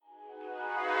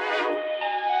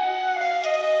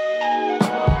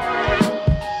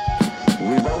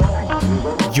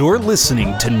You're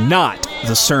listening to Not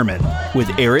the Sermon with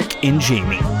Eric and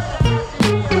Jamie.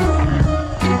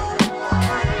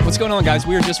 What's going on, guys?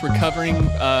 We are just recovering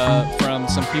from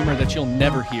some humor that you'll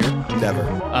never hear. Never.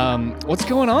 What's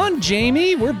going on,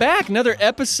 Jamie? We're back. Another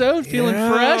episode. Feeling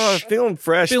fresh? Feeling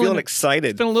fresh. Feeling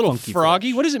excited. Feeling a little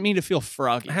froggy. What does it mean to feel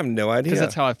froggy? I have no idea. Because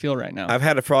that's how I feel right now. I've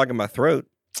had a frog in my throat.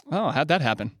 Oh, how'd that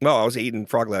happen? Well, I was eating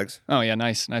frog legs. Oh, yeah,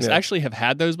 nice. Yeah. I actually have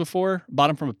had those before. Bought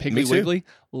them from a Piggly Wiggly.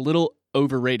 A little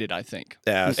overrated, I think.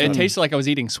 Yeah. It tasted like I was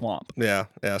eating swamp. Yeah,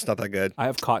 it's not that good. I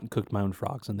have caught and cooked my own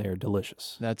frogs, and they are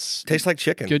delicious. Tastes like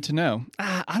chicken. Good to know.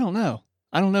 I don't know.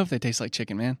 I don't know if they taste like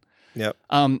chicken, man. Yep.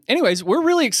 Anyways, we're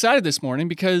really excited this morning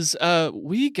because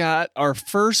we got our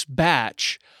first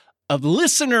batch of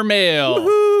listener mail.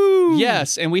 Woohoo!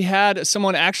 Yes, and we had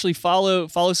someone actually follow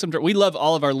some. We love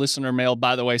all of our listener mail,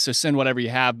 by the way, so send whatever you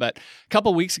have. But a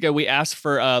couple weeks ago, we asked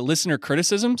for listener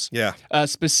criticisms,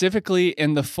 specifically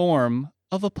in the form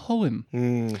of a poem.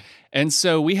 And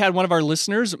so we had one of our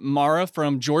listeners, Mara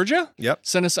from Georgia,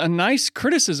 send us a nice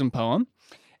criticism poem.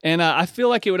 And I feel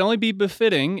like it would only be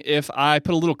befitting if I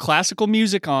put a little classical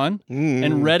music on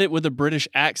and read it with a British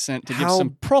accent to give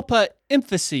some proper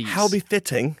emphasis. How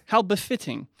befitting. How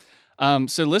befitting.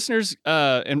 So listeners,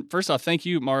 and first off, thank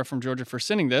you, Mara from Georgia, for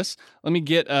sending this. Let me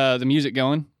get the music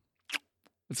going.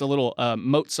 It's a little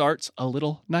Mozart's A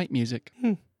Little Night Music.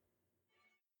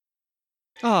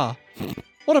 Ah,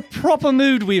 what a proper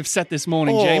mood we have set this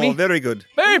morning, Jamie. Oh, very good.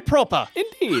 Very proper.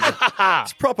 Indeed.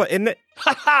 It's proper, isn't it?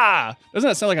 Doesn't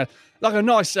that sound like a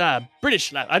nice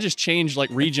British lad? I just changed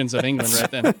like regions of England right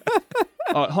then.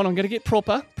 All right, hold on, gotta get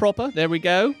proper. There we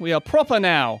go. We are proper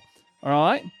now. All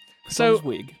right. So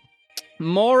wig.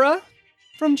 Maura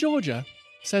from Georgia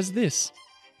says this.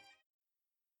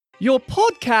 Your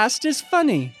podcast is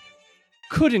funny.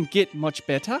 Couldn't get much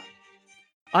better.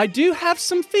 I do have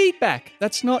some feedback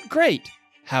that's not great,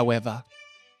 however.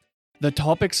 The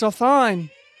topics are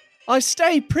fine. I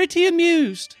stay pretty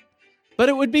amused. But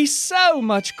it would be so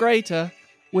much greater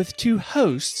with two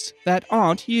hosts that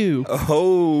aren't you.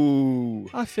 Oh.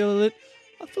 I feel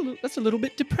that's a little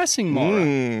bit depressing,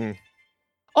 Maura.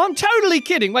 I'm totally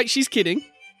kidding. Wait, she's kidding.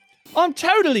 I'm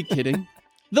totally kidding.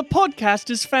 The podcast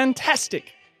is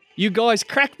fantastic. You guys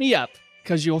crack me up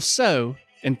because you're so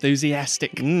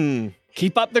enthusiastic.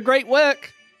 Keep up the great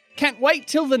work. Can't wait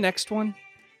till the next one.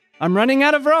 I'm running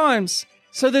out of rhymes,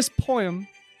 so this poem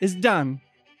is done.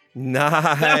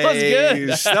 Nice. That was good.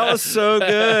 That was so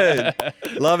good.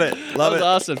 Love it. That was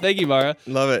awesome. Thank you, Mara.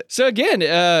 Love it. So again,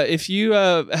 if you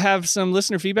have some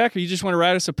listener feedback or you just want to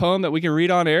write us a poem that we can read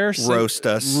on air, roast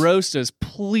us,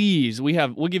 please.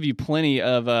 We'll give you plenty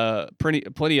of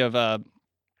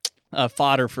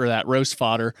fodder for that, roast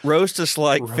fodder. Roast us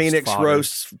like Phoenix fodder.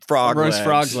 roasts frog legs. Roast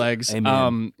frog legs.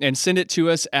 Amen. And send it to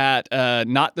us at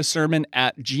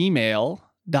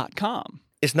notthesermon@gmail.com.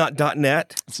 It's not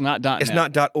 .net. It's not .net. It's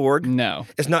not .org. No.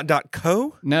 It's not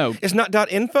 .co. No. It's not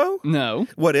 .info. No.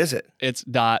 What is it? It's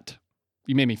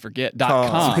you made me forget.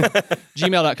 .com.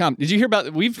 Gmail.com. Did you hear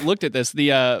about? We've looked at this.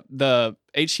 The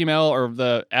HTML or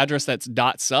the address that's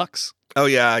 .sucks. Oh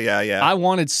yeah. I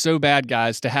wanted so bad,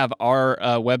 guys, to have our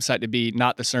website to be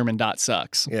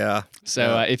notthesermon.sucks. Yeah.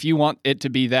 So if you want it to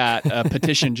be that,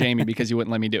 petition Jamie because he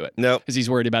wouldn't let me do it. Nope. Because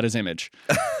he's worried about his image.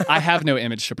 I have no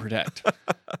image to protect.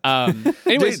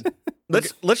 Anyways, dude,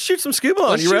 let's shoot some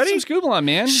Skybalon. You ready? Shoot some Skybalon,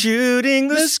 man. Shooting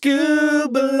the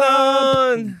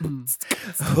Skybalon.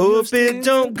 Hope it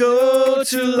don't go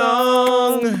too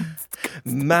long.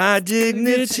 My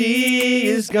dignity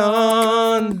is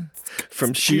gone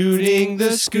from shooting the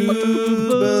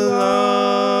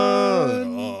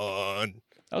Skybalon.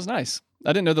 That was nice.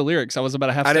 I didn't know the lyrics. I was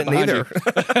about a half I step didn't behind either. you.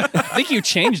 I think you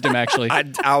changed them, actually.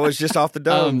 I was just off the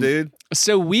dome, dude.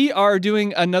 So we are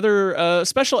doing another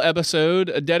special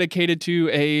episode dedicated to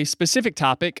a specific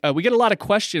topic. We get a lot of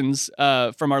questions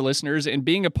from our listeners, and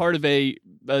being a part of a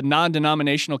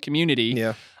non-denominational community,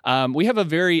 we have a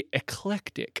very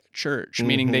eclectic church,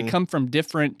 meaning they come from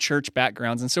different church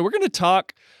backgrounds. And so we're going to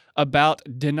talk about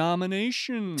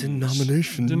denominations. And no,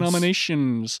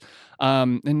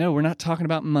 we're not talking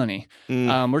about money.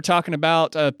 We're talking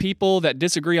about people that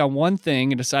disagree on one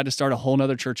thing and decide to start a whole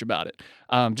nother church about it.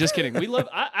 Just kidding.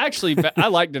 I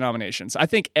like denominations. I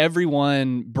think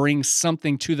everyone brings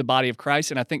something to the body of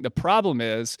Christ. And I think the problem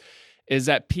is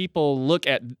that people look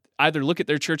at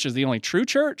their church as the only true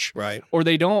church, right? Or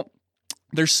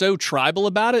they're so tribal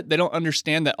about it, they don't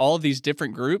understand that all of these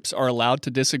different groups are allowed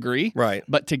to disagree, right?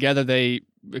 But together they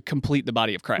complete the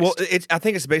body of Christ. Well, I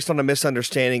think it's based on a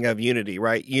misunderstanding of unity,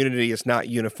 right? Unity is not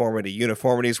uniformity.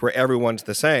 Uniformity is where everyone's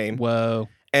the same. Whoa.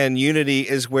 and unity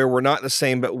is where we're not the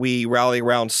same, but we rally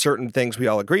around certain things we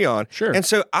all agree on. Sure. And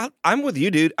so I'm with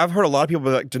you, dude. I've heard a lot of people be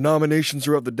like, denominations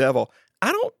are of the devil.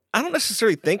 I don't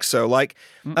necessarily think so. Like,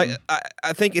 I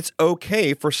think it's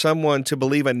okay for someone to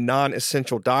believe a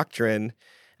non-essential doctrine.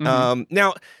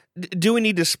 Now, do we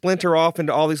need to splinter off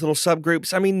into all these little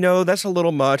subgroups? I mean, no, that's a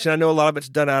little much. And I know a lot of it's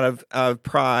done out of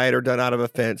pride or done out of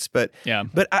offense. But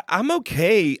I'm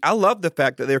okay. I love the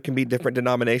fact that there can be different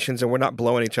denominations and we're not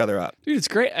blowing each other up. Dude, it's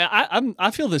great.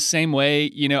 I feel the same way.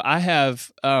 You know,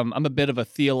 I'm a bit of a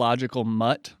theological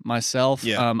mutt myself.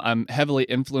 Yeah. I'm heavily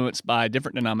influenced by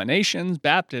different denominations,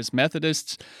 Baptists,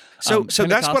 Methodists. So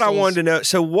that's what I wanted to know.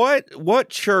 So what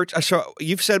church? So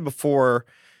you've said before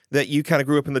that you kind of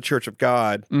grew up in the Church of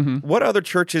God. What other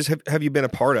churches have you been a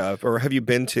part of, or have you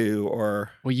been to,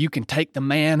 or? Well, you can take the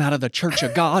man out of the Church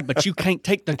of God, but you can't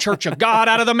take the Church of God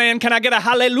out of the man. Can I get a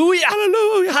hallelujah?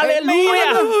 Hallelujah! Hallelujah!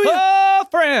 Hallelujah! Oh,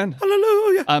 friend!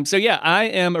 Hallelujah! So yeah, I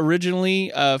am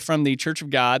originally from the Church of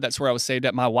God. That's where I was saved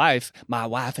at. My wife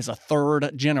is a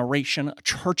third generation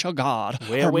Church of God.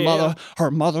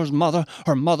 Her mother's mother,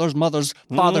 her mother's mother's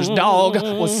father's dog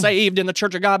was saved in the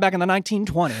Church of God back in the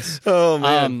 1920s. Oh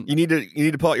man. You need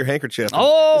to pull out your handkerchief.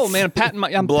 Oh man, I'm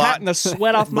patting the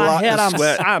sweat off my head.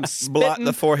 I'm spitting. Blot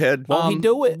the forehead. Won't he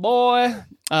do it, boy?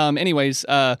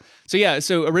 So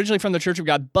originally from the Church of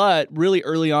God, but really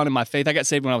early on in my faith, I got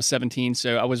saved when I was 17.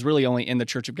 So I was really only in the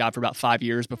Church of God for about 5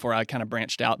 years before I kind of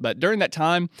branched out. But during that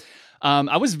time,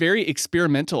 I was very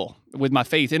experimental with my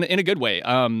faith in a good way.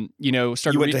 You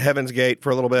went to Heaven's Gate for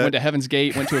a little bit. Went to Heaven's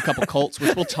Gate, went to a couple cults,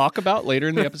 which we'll talk about later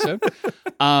in the episode.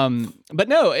 But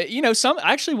no, I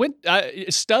actually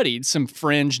studied some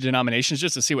fringe denominations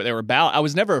just to see what they were about. I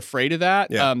was never afraid of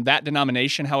that. Yeah. That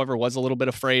denomination, however, was a little bit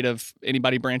afraid of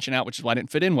anybody branching out, which is why I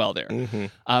didn't fit in well there.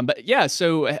 But yeah,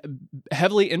 so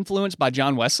heavily influenced by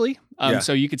John Wesley.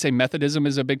 So you could say Methodism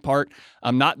is a big part.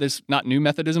 Not new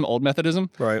Methodism, old Methodism.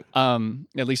 Right.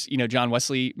 At least, John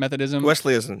Wesley Methodism.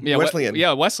 Wesleyan. Yeah, Wesleyan.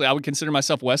 Wesley. I would consider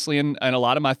myself Wesleyan and a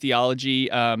lot of my theology.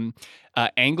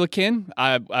 Anglican.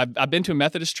 I've been to a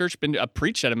Methodist church. I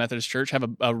preached at a Methodist church. Have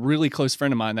a really close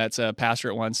friend of mine that's a pastor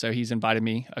at one, so he's invited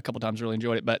me a couple times. Really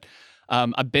enjoyed it, but.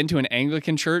 I've been to an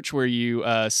Anglican church where you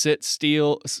sit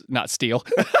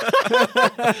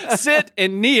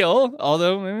and kneel,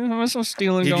 although there's some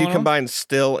stealing going on. Did you combine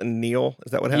still and kneel?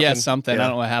 Is that what happened? Yeah, something. Yeah. I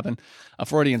don't know what happened. A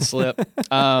Freudian slip.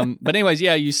 But anyways,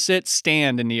 yeah, you sit,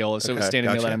 stand, and kneel. So stand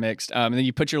and kneel that I mixed. And then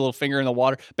you put your little finger in the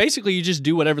water. Basically, you just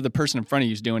do whatever the person in front of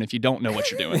you is doing if you don't know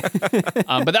what you're doing.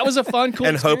 But that was a fun, cool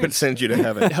experience. Hope it sends you to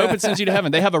heaven. Hope it sends you to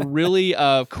heaven. They have a really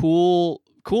cool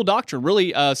doctrine,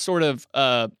 really sort of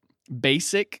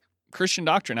basic Christian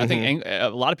doctrine. I think a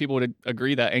lot of people would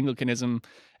agree that Anglicanism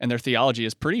and their theology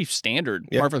is pretty standard,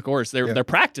 par for the course. Their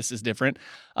practice is different.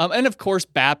 And of course,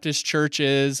 Baptist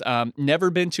churches, never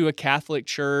been to a Catholic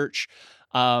church,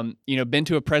 been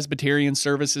to a Presbyterian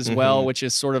service as well, which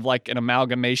is sort of like an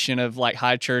amalgamation of like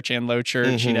high church and low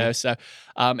church, so,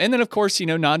 and then of course,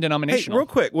 non-denominational. Hey, real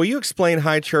quick, will you explain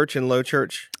high church and low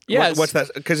church? Yes. What's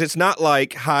that? Because it's not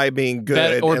like high being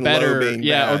good and better, low being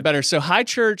bad. or better. So high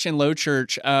church and low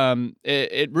church,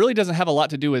 it really doesn't have a lot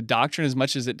to do with doctrine as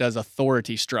much as it does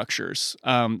authority structures.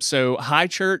 So high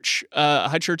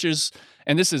churches,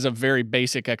 and this is a very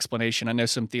basic explanation. I know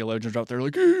some theologians out there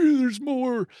like, hey, there's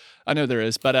more. I know there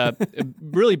is, but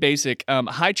really basic.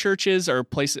 High churches are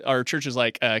churches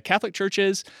like Catholic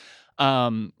churches,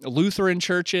 Lutheran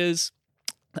churches.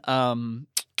 Some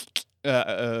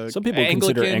people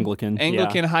consider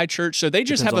Anglican high church. So they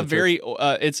just have a very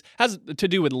has to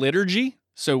do with liturgy.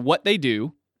 So what they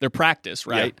do, their practice,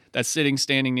 right? Yeah. That's sitting,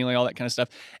 standing, kneeling, all that kind of stuff,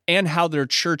 and how their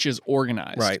church is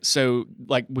organized. Right. So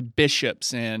like with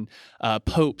bishops and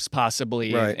popes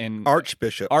possibly, right. and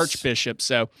archbishops.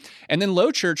 So, and then low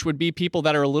church would be people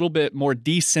that are a little bit more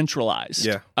decentralized.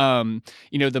 Yeah.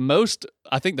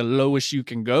 I think the lowest you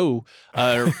can go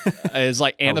is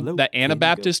like the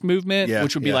Anabaptist movement,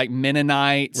 which would be like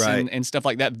Mennonites and stuff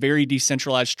like that. Very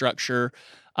decentralized structure.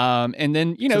 And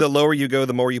then, so the lower you go,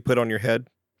 the more you put on your head.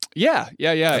 Yeah.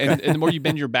 Okay. And the more you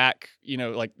bend your back,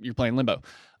 like you're playing limbo.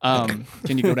 Can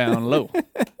you go down low?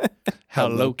 How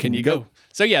low can you go?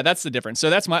 So yeah, that's the difference. So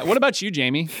what about you,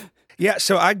 Jamie? Yeah,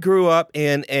 so I grew up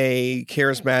in a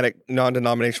charismatic,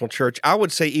 non-denominational church. I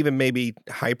would say even maybe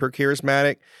hyper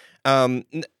charismatic.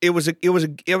 It was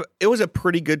a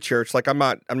pretty good church. Like I'm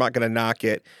not going to knock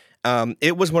it.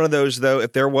 It was one of those though.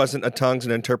 If there wasn't a tongues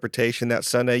and interpretation that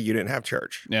Sunday, you didn't have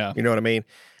church. Yeah, you know what I mean.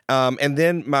 And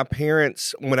then my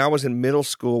parents, when I was in middle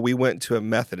school, we went to a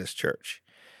Methodist church,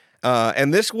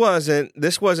 and this wasn't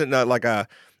like a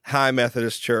high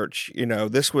Methodist church.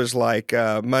 This was like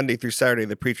Monday through Saturday,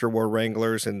 the preacher wore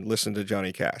Wranglers and listened to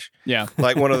Johnny Cash. Yeah.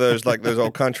 Like one of those, like those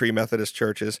old country Methodist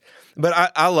churches.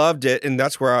 But I loved it. And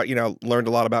that's where I, learned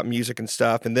a lot about music and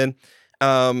stuff. And then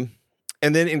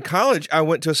in college, I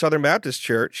went to a Southern Baptist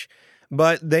church,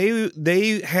 but they were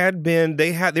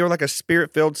like a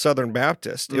Spirit-filled Southern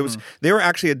Baptist. They were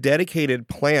actually a dedicated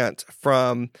plant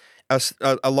from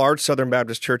a large Southern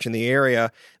Baptist church in the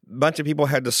area. A bunch of people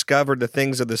had discovered the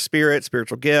things of the Spirit,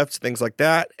 spiritual gifts, things like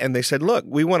that, and they said, "Look,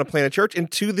 we want to plant a church."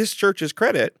 And to this church's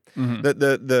credit,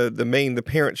 the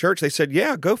parent church, they said,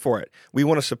 "Yeah, go for it. We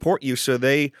want to support you." So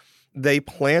they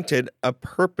planted a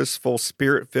purposeful,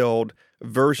 Spirit-filled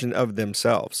version of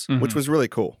themselves, which was really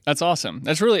cool. That's awesome.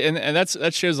 That's really and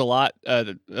that shows a lot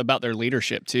about their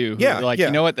leadership too. Yeah, like, you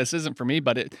know what, this isn't for me,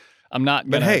 but I'm not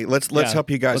gonna. But hey, let's help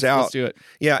you guys out. Let's do it.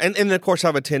 Yeah, and of course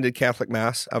I've attended Catholic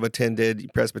Mass. I've attended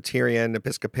Presbyterian,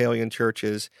 Episcopalian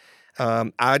churches.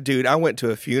 I went to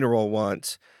a funeral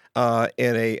once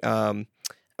in a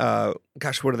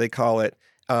what do they call it?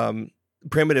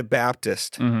 Primitive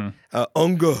Baptist.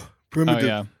 Unga primitive.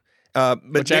 Oh, yeah.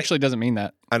 Which actually doesn't mean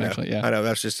that. I know. Actually, yeah. I know.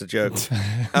 That's just a joke.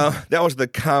 That was the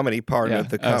comedy part of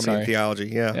the comedy theology.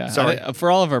 Yeah. Sorry.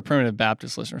 For all of our Primitive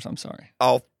Baptist listeners, I'm sorry.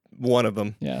 All one of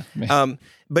them. Yeah.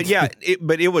 But yeah, it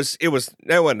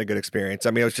wasn't a good experience.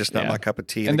 I mean, it was just not my cup of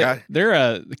tea. And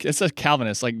it's a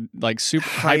Calvinist, like super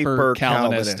hyper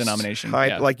Calvinist denomination.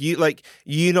 Like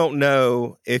you don't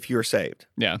know if you're saved.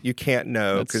 Yeah. You can't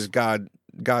know because God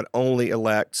only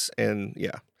elects, and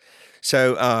yeah.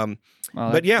 So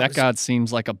but yeah, that God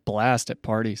seems like a blast at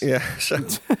parties. Yeah. So,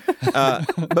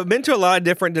 but been to a lot of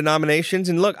different denominations,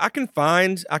 and look, I can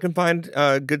find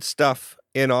good stuff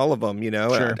in all of them.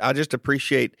 Sure. I just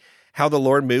appreciate how the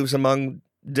Lord moves among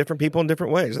different people in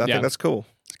different ways. I think that's cool.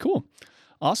 It's cool.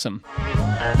 Awesome.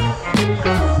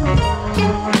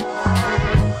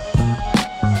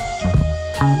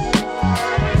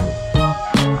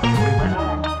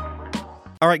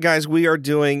 All right, guys, we are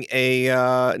doing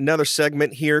another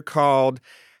segment here called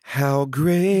How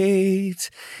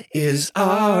Great Is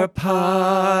Our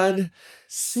Pod?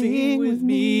 Sing with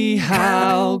me,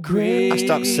 how great. I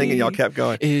stopped singing, y'all kept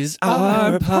going. Is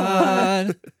our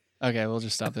pod. Okay, we'll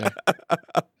just stop there.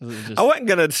 I wasn't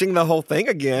going to sing the whole thing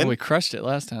again. Well, we crushed it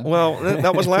last time. Well,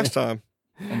 that was last time.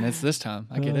 And it's this time.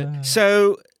 I get it.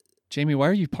 So, Jamie, why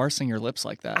are you parsing your lips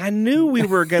like that? I knew we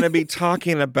were going to be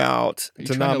talking about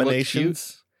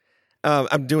denominations.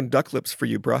 I'm doing duck lips for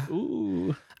you, bruh.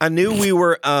 Ooh. I knew we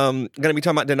were going to be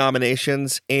talking about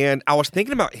denominations, and I was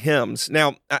thinking about hymns.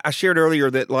 Now, I shared earlier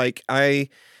that, like, the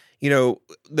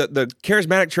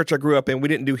charismatic church I grew up in, we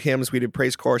didn't do hymns, we did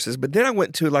praise choruses. But then I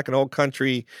went to, like, an old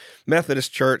country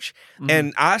Methodist church,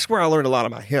 and that's where I learned a lot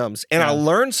of my hymns. And I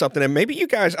learned something, and maybe you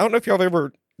guys, I don't know if y'all have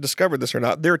ever discovered this or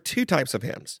not, there are two types of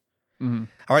hymns. All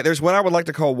right, there's what I would like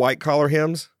to call white-collar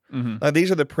hymns.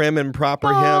 These are the prim and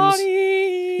proper hymns.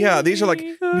 Yeah, these are like,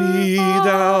 be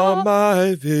thou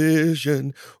my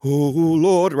vision, oh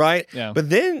Lord, right? Yeah. But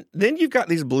then you've got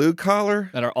these blue collar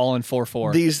that are all in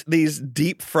 4/4. These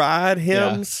deep fried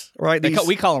hymns, right?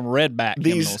 We call them redback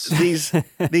hymnals.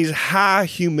 These high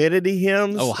humidity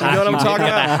hymns. Oh, you know what I'm talking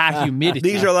about? High humidity.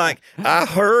 These are like, I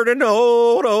heard an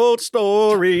old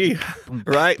story,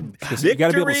 right? You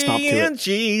got to be able to stomp to in it.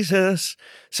 Jesus.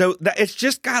 So it's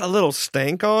just got a little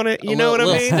stank on it. You know what I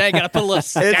mean? Stank. Got to put a little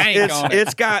stank on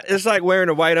it. It's like wearing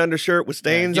a white undershirt with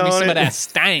stains on it. Give me some of that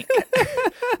stank.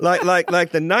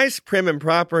 like the nice prim and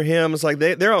proper hymns, like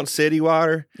they're on city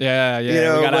water. Yeah. We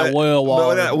got that well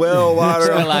water. That well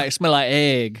water. smell like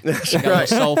egg. That's got right.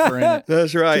 Sulfur in it.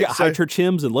 That's right. You got high church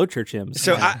hymns and low church hymns.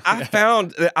 So I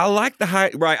found that I like the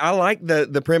high, right? I like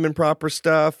the prim and proper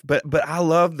stuff, but I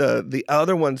love the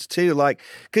other ones too. Like,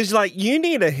 because like you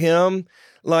need a hymn.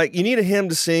 Like, you need a hymn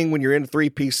to sing when you're in a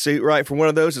 3-piece suit, right? For one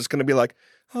of those, it's going to be like,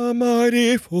 a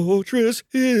mighty fortress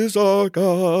is our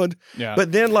God. Yeah.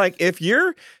 But then, like, if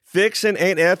you're fixing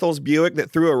Aunt Ethel's Buick that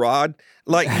threw a rod,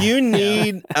 like, you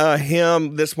need a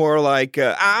hymn that's more like,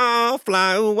 I'll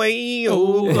fly away,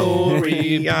 oh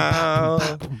glory, I'll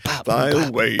fly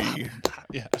away.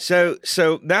 Yeah. So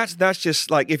that's just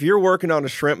like, if you're working on a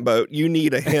shrimp boat, you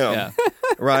need a hymn.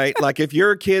 Right? Like if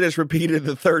your kid has repeated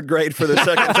the third grade for the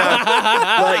second time,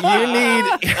 like you need,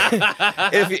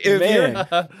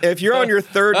 if you're on your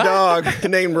third dog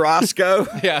named Roscoe,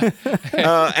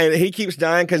 and he keeps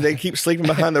dying because they keep sleeping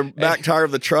behind the back tire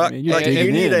of the truck, like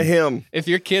you need a hymn. If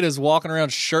your kid is walking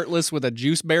around shirtless with a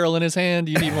juice barrel in his hand,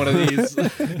 you need one of these.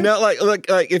 No, like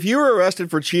if you were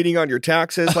arrested for cheating on your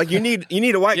taxes, like you need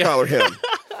a white collar hymn.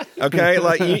 Okay,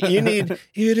 like you need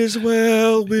 "It is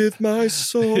well with my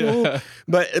soul." Yeah.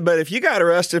 But if you got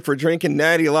arrested for drinking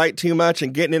Natty Light too much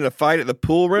and getting in a fight at the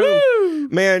pool room, woo!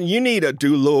 Man, you need a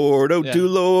 "Do Lord, oh do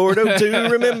Lord, oh do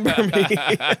remember me."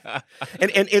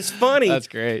 and it's funny. That's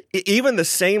great. Even the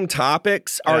same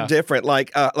topics are different.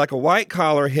 Like a white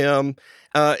collar hymn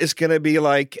is going to be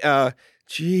like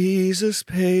Jesus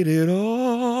paid it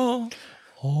all.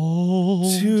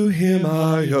 To him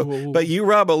I owe. But you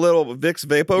rub a little Vicks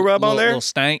Vapo Rub on there. A little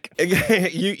stank.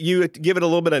 You give it a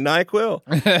little bit of NyQuil.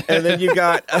 And then you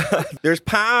got, there's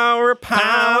power,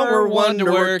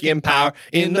 wonder working power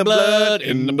in the blood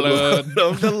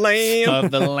of the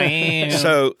Lamb.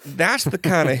 So that's the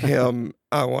kind of hymn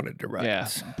I wanted to write. Yeah,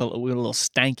 but with a little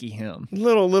stanky hymn.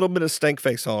 Little bit of stank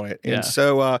face on it. And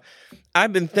so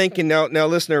I've been thinking, now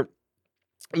listener,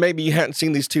 maybe you hadn't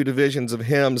seen these two divisions of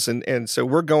hymns, and so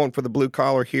we're going for the blue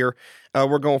collar here.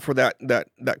 We're going for that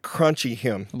crunchy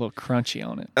hymn. A little crunchy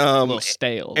on it. A little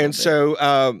stale. And so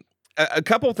a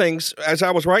couple of things, as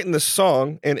I was writing this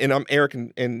song, and I'm Eric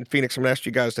and Phoenix, I'm going to ask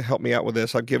you guys to help me out with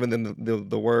this. I've given them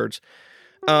the words.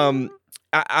 A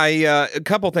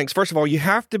couple of things. First of all, you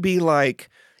have to be like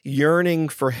yearning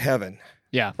for heaven.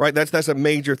 Yeah. Right? That's a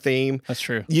major theme. That's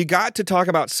true. You got to talk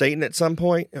about Satan at some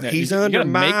point. Yeah, He's under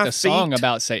my feet. You got to make the song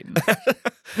about Satan.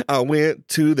 I went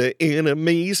to the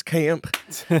enemy's camp.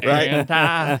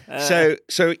 Right?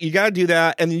 So you got to do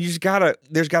that. And there's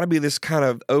got to be this kind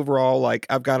of overall, like,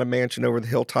 I've got a mansion over the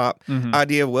hilltop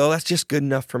idea of, well, that's just good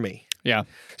enough for me. Yeah.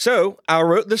 So I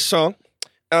wrote this song,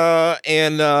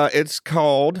 and it's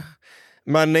called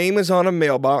 "My Name is on a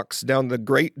Mailbox Down the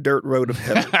Great Dirt Road of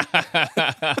Heaven."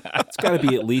 It's got to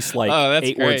be at least like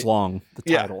 8 words long, the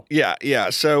title. Yeah.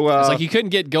 So it's like you couldn't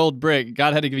get gold brick.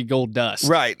 God had to give you gold dust.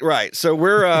 Right. So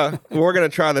we're going to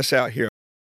try this out here.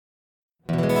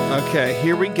 Okay,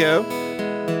 here we go.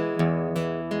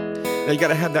 Now you got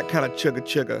to have that kind of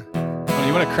chugga. Well,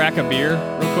 you want to crack a beer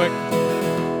real quick?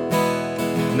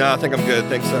 No, I think I'm good.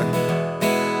 Thanks, sir.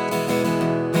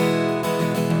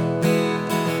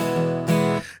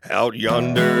 Out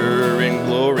yonder in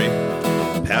glory,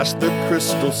 past the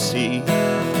crystal sea,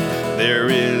 there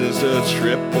is a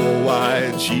triple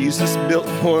wide Jesus built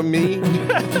for me.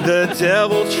 The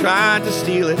devil tried to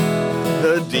steal it,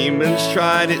 the demons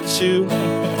tried it too,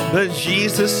 but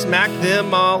Jesus smacked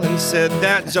them all and said,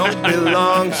 that don't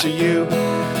belong to you.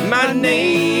 My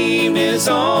name is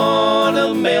on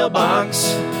a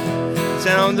mailbox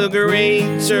down the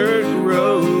great dirt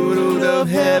road of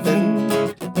heaven.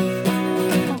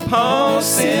 Paul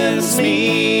sends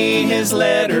me his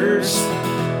letters.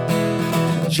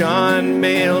 John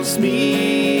mails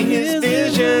me his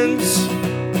visions.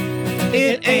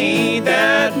 It ain't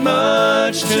that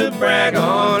much to brag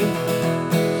on,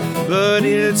 but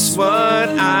it's what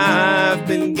I've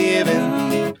been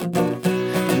given.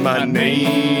 My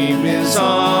name is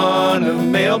on a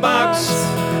mailbox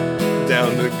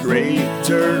down the great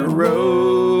dirt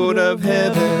road of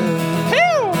heaven.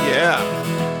 Yeah.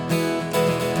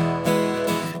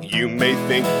 You may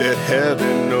think that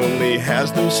heaven only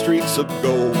has them streets of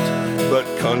gold, but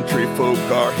country folk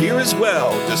are here as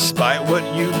well, despite what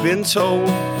you've been told.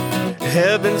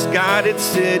 Heaven's got its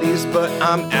cities, but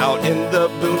I'm out in the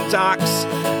boondocks.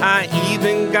 I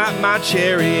even got my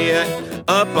chariot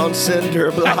up on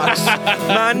cinder blocks.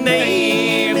 My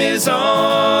name is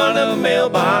on a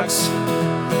mailbox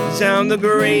down the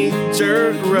great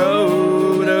dirt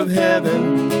road of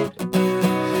heaven.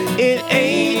 It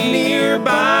ain't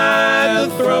nearby the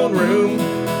throne room,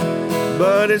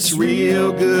 but it's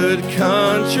real good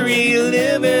country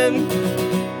living.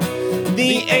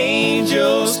 The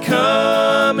angels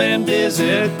come and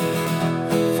visit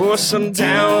for some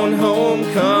down-home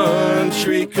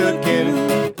country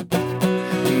cooking.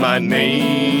 My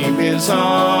name is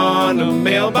on a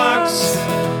mailbox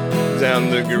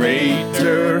down the great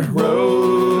dirt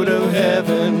road of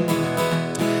heaven.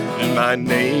 My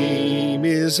name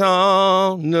is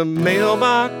on a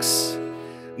mailbox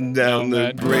down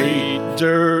the great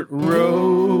dirt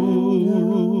road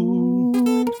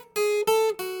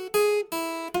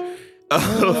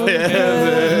of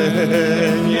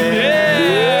heaven.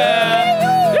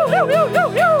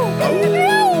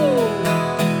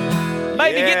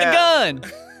 Baby, get the gun.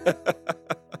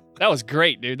 That was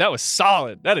great, dude. That was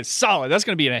solid. That is solid. That's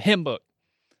going to be in a hymn book.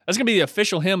 That's going to be the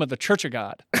official hymn of the Church of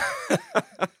God.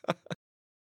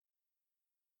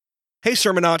 Hey,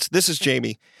 Sermonauts, this is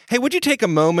Jamie. Hey, would you take a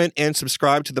moment and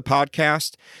subscribe to the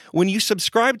podcast? When you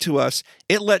subscribe to us,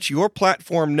 it lets your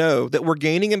platform know that we're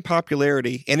gaining in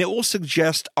popularity, and it will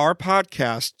suggest our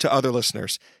podcast to other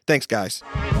listeners. Thanks, guys.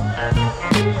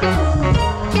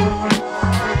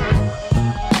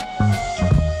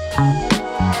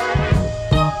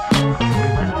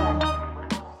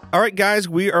 All right, guys,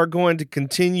 we are going to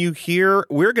continue here.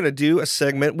 We're going to do a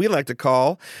segment we like to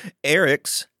call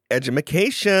Eric's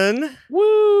Edumakation.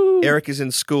 Woo! Eric is in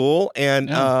school,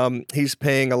 and he's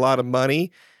paying a lot of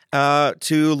money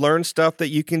to learn stuff that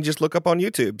you can just look up on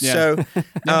YouTube. Yeah. So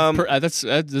that's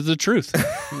the truth.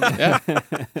 Yeah.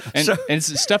 And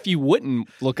it's stuff you wouldn't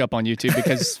look up on YouTube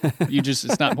because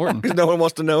it's not important. Because no one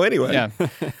wants to know anyway.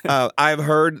 Yeah. I've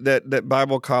heard that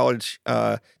Bible college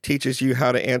teaches you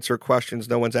how to answer questions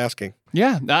no one's asking.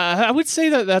 Yeah, I would say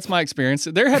that's my experience.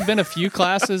 There have been a few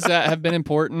classes that have been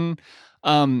important.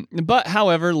 But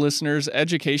however, listeners,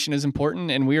 education is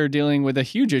important, and we are dealing with a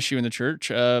huge issue in the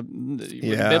church, with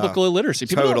biblical illiteracy.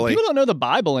 People don't know the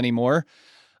Bible anymore.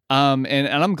 And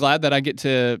I'm glad that I get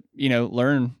to,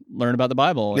 learn about the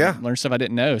Bible and learn stuff I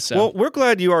didn't know. So, well, we're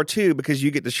glad you are too, because you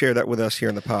get to share that with us here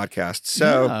in the podcast.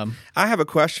 So I have a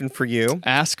question for you.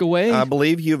 Ask away. I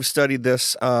believe you've studied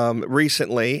this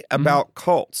recently about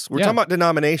cults. We're talking about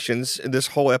denominations in this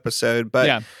whole episode,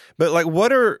 but like,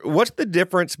 what's the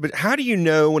difference? But how do you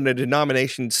know when a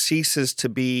denomination ceases to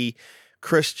be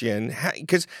Christian?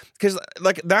 Because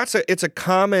like it's a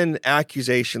common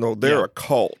accusation. Oh, they're a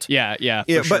cult. Yeah,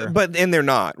 sure. But they're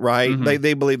not, right? Mm-hmm.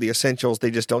 They believe the essentials. They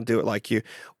just don't do it like you.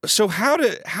 So how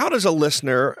does a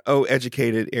listener,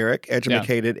 edumacated Eric,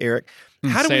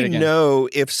 how do we know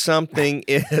if something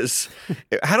is?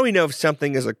 How do we know if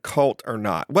something is a cult or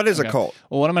not? What is a cult?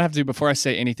 Well, what I'm gonna have to do before I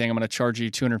say anything, I'm gonna charge you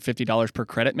 $250 per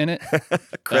credit minute.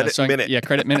 Credit minute.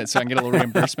 Credit minute, so I can get a little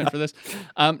reimbursement for this.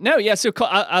 So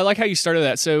I like how you started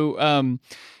that. So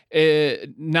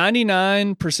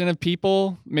 99% of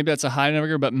people, maybe that's a high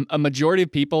number, but a majority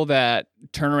of people that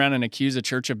turn around and accuse a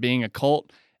church of being a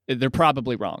cult, they're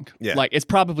probably wrong. Yeah. Like, it's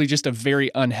probably just a very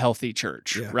unhealthy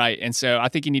church, right? And so I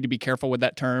think you need to be careful with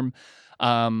that term.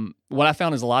 What I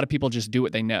found is a lot of people just do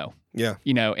what they know. Yeah.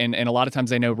 And a lot of times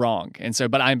they know wrong. And so,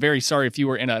 but I'm very sorry if you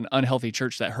were in an unhealthy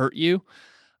church that hurt you.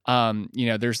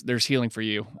 There's healing for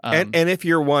you. And if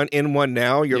you're in one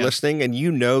now, you're listening, and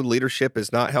leadership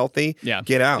is not healthy,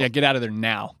 get out. Yeah, get out of there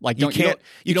now. Like, you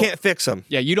can't fix them.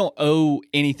 Yeah, you don't owe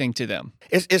anything to them.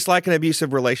 It's like an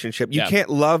abusive relationship. You can't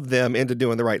love them into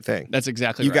doing the right thing. That's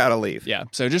exactly right. You got to leave. Yeah.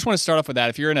 So just want to start off with that.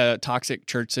 If you're in a toxic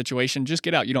church situation, just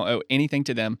get out. You don't owe anything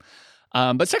to them.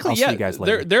 But secondly, see you guys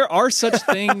later. there are such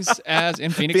things as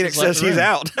in Phoenix. Phoenix says he's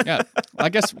out. Yeah, I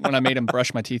guess when I made him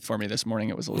brush my teeth for me this morning,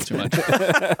 it was a little too much.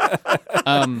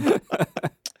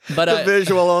 But the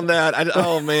visual on that,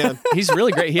 oh man, he's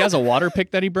really great. He has a water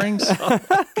pick that he brings,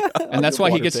 and that's why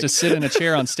he gets to sit in a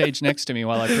chair on stage next to me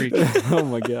while I preach. Oh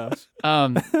my gosh.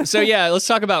 So let's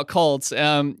talk about cults.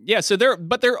 So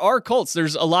there are cults.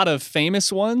 There's a lot of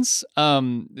famous ones.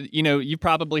 You've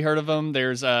probably heard of them.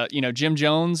 There's Jim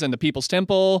Jones and the People's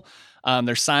Temple.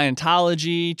 There's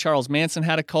Scientology. Charles Manson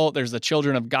had a cult. There's the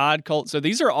Children of God cult. So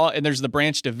these are all, and there's the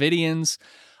Branch Davidians.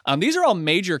 These are all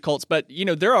major cults, but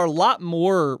there are a lot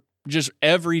more just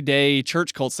everyday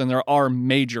church cults than there are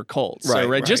major cults.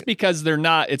 Right. Just because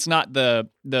it's not the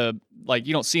like,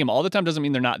 you don't see them all the time doesn't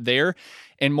mean they're not there.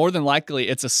 And more than likely,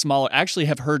 it's a smaller. I actually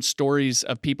have heard stories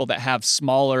of people that have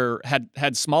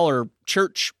had smaller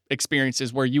church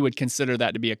experiences where you would consider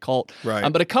that to be a cult.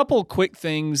 Right. But a couple quick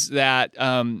things that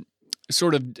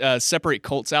sort of separate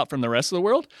cults out from the rest of the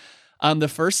world. The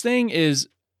first thing is,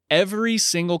 every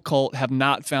single cult, have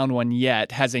not found one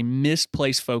yet, has a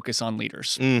misplaced focus on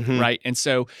leaders, right? And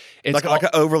so it's like an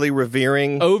overly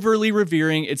revering.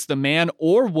 It's the man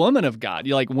or woman of God.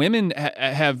 Women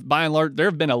have, by and large, there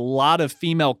have been a lot of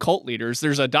female cult leaders.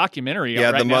 There's a documentary.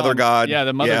 Yeah, the Mother God. Yeah,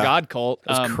 the Mother God cult.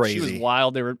 That's crazy. She was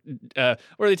wild. They were, where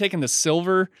are they taking the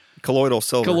silver? Colloidal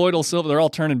silver. They're all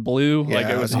turning blue.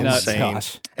 Yeah, it was nuts. Insane.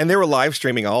 And they were live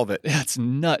streaming all of it. That's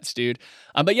nuts, dude.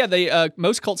 But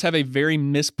most cults have a very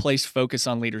misplaced focus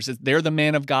on leaders. They're the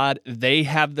man of God. They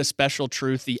have the special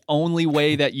truth. The only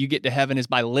way that you get to heaven is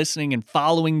by listening and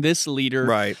following this leader.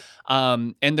 Right.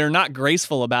 And they're not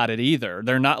graceful about it either.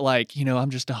 They're not like, I'm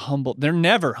just a humble. They're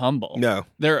never humble. No.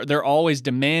 They're always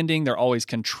demanding. They're always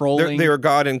controlling. They're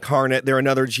God incarnate. They're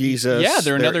another Jesus. Yeah,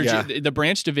 they're another. The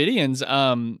Branch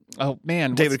Davidians. Oh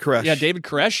man, David Koresh. Yeah, David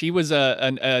Koresh. He was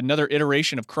another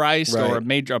iteration of Christ, or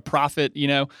a prophet.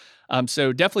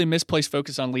 So definitely misplaced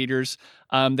focus on leaders.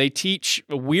 They teach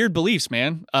weird beliefs,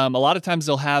 man. A lot of times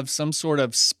they'll have some sort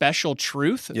of special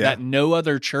truth that no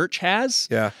other church has.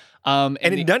 Yeah.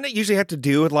 Doesn't it usually have to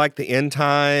do with like the end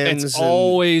times? It's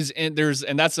always and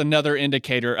that's another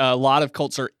indicator. A lot of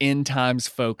cults are end times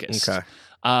focused. Okay.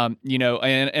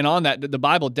 And on that, the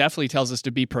Bible definitely tells us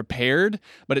to be prepared,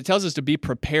 but it tells us to be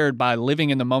prepared by living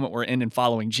in the moment we're in and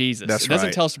following Jesus. It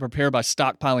doesn't tell us to prepare by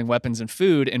stockpiling weapons and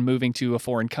food and moving to a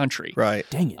foreign country. Right.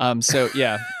 Dang it. So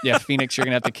Phoenix, you're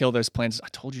gonna have to kill those plans. I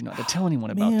told you not to tell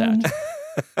anyone about that.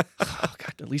 Oh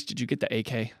God, at least did you get the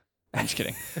AK? I'm just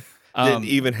kidding. Didn't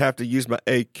even have to use my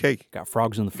AK. Got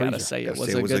frogs in the freezer. Gotta say it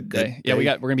was a good day. Yeah,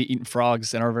 we're gonna be eating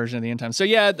frogs in our version of the end times. So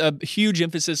a huge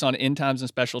emphasis on end times and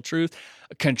special truth,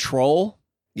 control.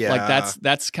 Yeah, like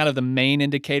that's kind of the main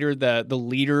indicator. The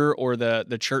leader or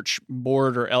the church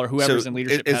board or whoever's in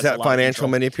leadership is has that a lot financial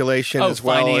of manipulation as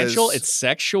well? Financial. It's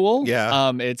sexual.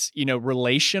 Yeah. It's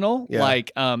relational. Yeah.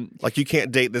 Like you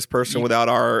can't date this person without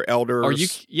our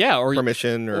elders. Or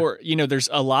permission. Or there's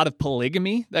a lot of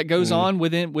polygamy that goes on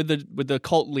with the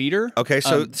cult leader. Okay,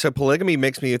 so polygamy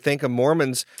makes me think of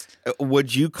Mormons.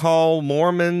 Would you call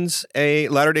Mormons a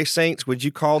Latter-day Saints? Would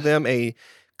you call them a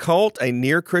cult, a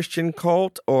near Christian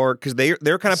cult, or because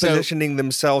they're kind of positioning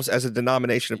themselves as a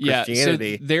denomination of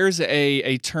Christianity? So there's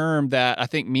a term that I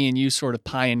think me and you sort of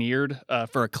pioneered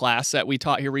for a class that we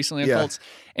taught here recently on cults,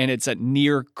 and it's a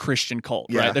near Christian cult.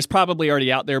 Right? There's probably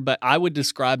already out there, but I would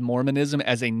describe Mormonism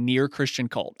as a near Christian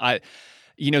cult.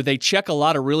 They check a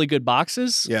lot of really good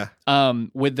boxes.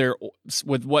 With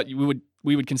what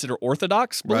we would consider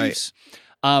orthodox beliefs. Right.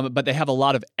 But they have a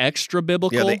lot of extra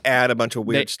biblical. Yeah, they add a bunch of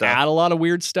weird stuff. They add a lot of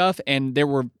weird stuff, and there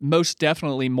were most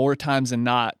definitely more times than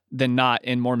not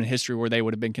in Mormon history where they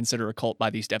would have been considered a cult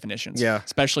by these definitions. Yeah.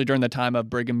 Especially during the time of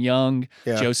Brigham Young,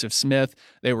 Joseph Smith.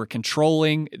 They were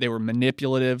controlling, they were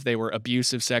manipulative, they were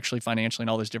abusive sexually, financially, and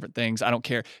all those different things. I don't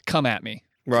care. Come at me.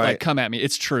 Right. Like, come at me.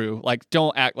 It's true. Like,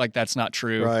 don't act like that's not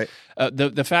true. Right.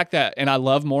 The fact that, and I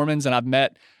love Mormons, and I've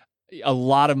met a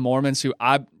lot of Mormons who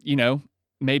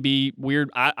may be weird.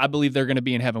 I believe they're going to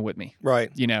be in heaven with me.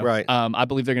 Right. Right. I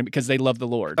believe they're going to because they love the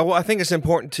Lord. Well, I think it's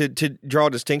important to draw a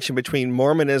distinction between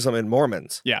Mormonism and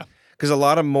Mormons. Yeah. Because a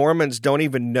lot of Mormons don't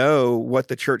even know what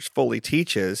the church fully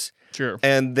teaches. Sure.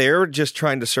 And they're just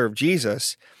trying to serve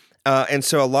Jesus. And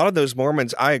so a lot of those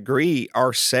Mormons, I agree,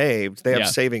 are saved. They have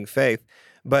saving faith.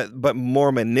 But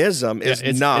Mormonism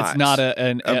is not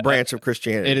a branch of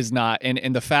Christianity. It is not.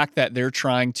 And the fact that they're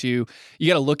trying to, you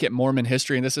got to look at Mormon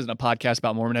history, and this isn't a podcast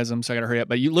about Mormonism, so I got to hurry up.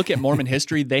 But you look at Mormon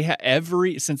history, they have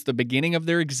since the beginning of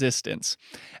their existence,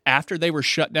 after they were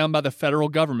shut down by the federal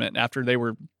government, after they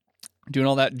were doing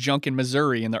all that junk in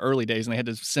Missouri in the early days, and they had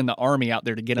to send the army out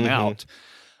there to get them out.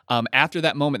 After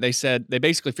that moment, they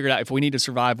basically figured out if we need to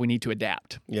survive, we need to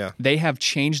adapt. Yeah. They have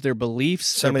changed their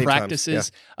beliefs, their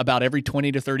practices about every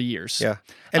 20 to 30 years. Yeah.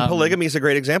 And polygamy is a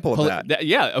great example of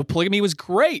that. Polygamy was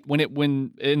great when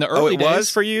in the early days. Oh, it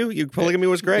was for you? Polygamy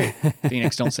was great.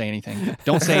 Phoenix, don't say anything.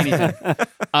 Don't say anything.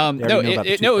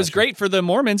 It was great for the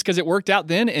Mormons because it worked out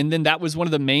then, and then that was one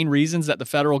of the main reasons that the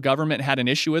federal government had an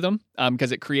issue with them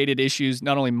because it created issues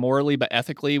not only morally but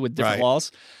ethically with different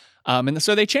laws. And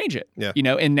so they change it,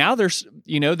 and now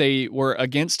they were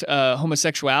against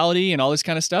homosexuality and all this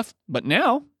kind of stuff, but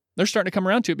now they're starting to come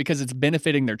around to it because it's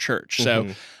benefiting their church. So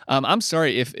I'm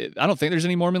sorry if I don't think there's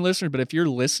any Mormon listeners, but if you're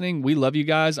listening, we love you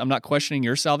guys. I'm not questioning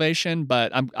your salvation,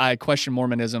 but I question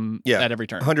Mormonism at every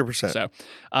turn. 100%. So,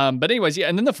 but anyways,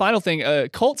 and then the final thing,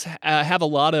 cults have a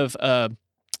lot of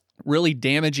really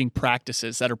damaging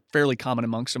practices that are fairly common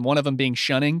amongst them. One of them being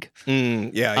shunning. So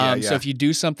if you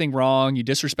do something wrong, you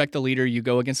disrespect the leader, you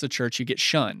go against the church, you get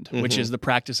shunned, which is the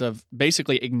practice of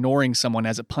basically ignoring someone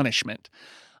as a punishment.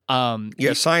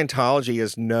 Scientology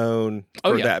is known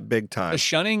for that big time. The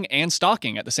shunning and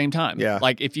stalking at the same time. Yeah.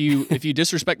 Like if you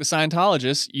disrespect the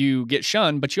Scientologists, you get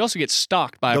shunned, but you also get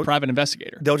stalked by a private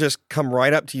investigator. They'll just come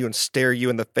right up to you and stare you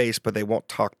in the face, but they won't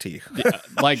talk to you.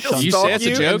 Like you say it's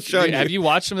a joke. Have you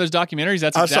watched some of those documentaries?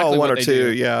 That's exactly I saw one what or they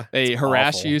two, do. yeah. They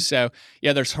harass you. So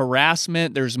there's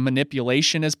harassment, there's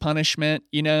manipulation as punishment,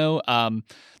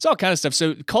 it's all kind of stuff.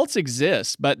 So cults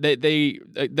exist, but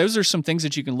those are some things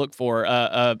that you can look for.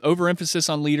 Overemphasis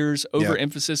on leaders,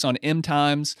 overemphasis on end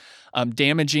times,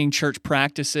 damaging church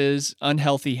practices,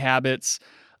 unhealthy habits,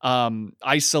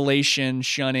 isolation,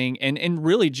 shunning, and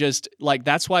really just like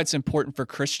that's why it's important for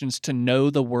Christians to know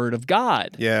the Word of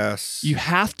God. Yes. You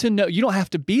have to know. You don't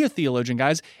have to be a theologian,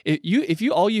 guys. If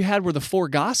you all you had were the 4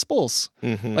 Gospels,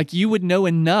 like you would know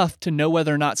enough to know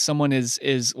whether or not someone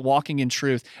is walking in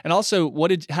truth. And also,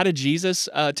 how did Jesus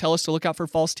tell us to look out for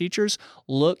false teachers?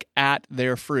 Look at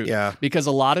their fruit. Yeah. Because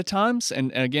a lot of times,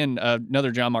 and again,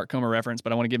 another John Mark Comer reference,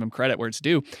 but I want to give him credit where it's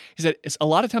due. He said a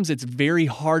lot of times it's very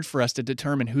hard for us to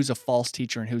determine who's a false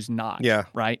teacher and who's not. Yeah.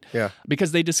 Right? Yeah.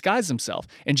 Because they disguise themselves.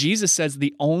 And Jesus says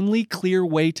the only clear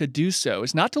way to do so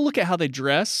is not to look at how they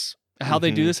dress how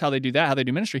they do this, how they do that, how they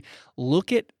do ministry.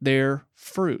 Look at their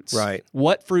fruits. Right.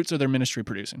 What fruits are their ministry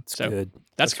producing? Good.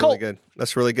 That's cool. Really good.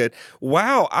 That's really good.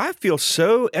 Wow, I feel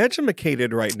so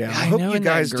edumacated right now. I hope you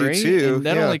guys do too. And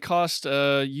that only cost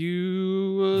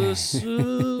you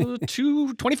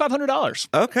 $2,500.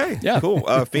 Okay. Yeah. Cool.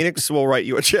 Phoenix will write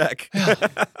you a check.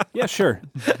 Yeah, sure.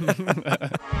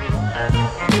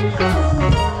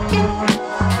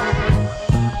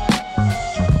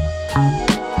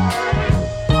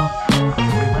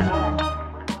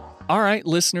 All right,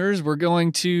 listeners, we're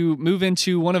going to move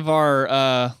into one of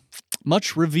our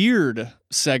much revered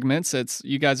segments.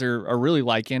 You guys are really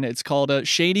liking. It's called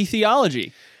Shady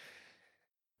Theology.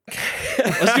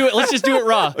 Let's do it. Let's just do it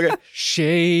raw. Okay.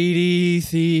 Shady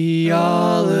Theology.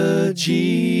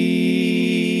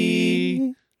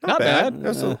 Not bad. It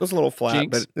was a little flat,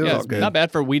 Jinx. but it was all good. Not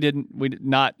bad for we did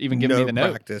not even give me the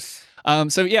note. Practice.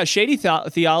 So yeah, Shady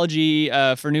Theology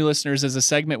for new listeners is a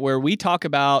segment where we talk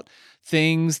about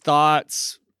things,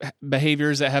 thoughts,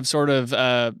 behaviors that have sort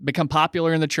of become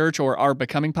popular in the church or are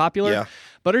becoming popular,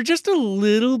 but are just a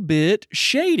little bit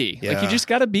shady. Yeah. Like you just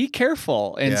got to be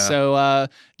careful. And so,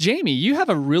 Jamie, you have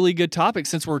a really good topic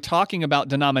since we're talking about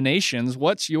denominations.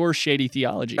 What's your shady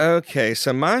theology? Okay,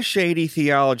 so my shady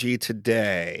theology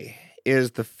today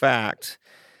is the fact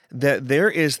that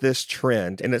there is this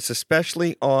trend, and it's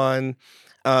especially on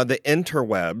the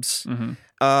interwebs,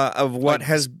 of what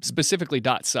has specifically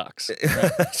 .sucks.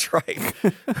 Right? That's right.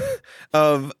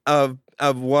 of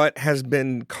what has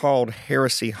been called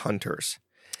heresy hunters.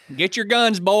 Get your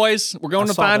guns, boys. We're going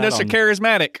to find us a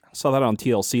charismatic. I saw that on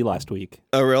TLC last week.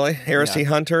 Oh, really? Heresy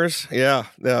hunters? Yeah.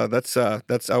 No, that's I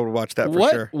would watch that for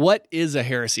sure. What is a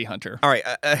heresy hunter? All right,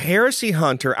 a heresy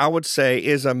hunter, I would say,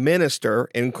 is a minister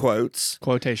in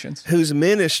quotations whose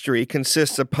ministry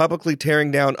consists of publicly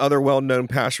tearing down other well-known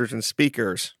pastors and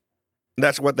speakers.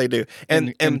 That's what they do.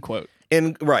 And end quote.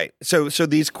 Right. So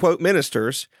these quote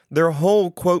ministers, their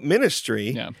whole quote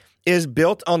ministry is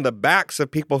built on the backs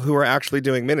of people who are actually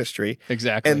doing ministry.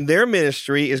 Exactly. And their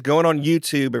ministry is going on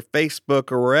YouTube or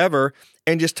Facebook or wherever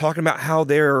and just talking about how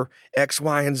they're X,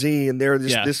 Y, and Z and they're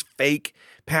this fake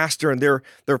pastor and they're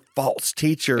false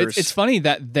teachers. It's funny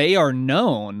that they are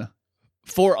known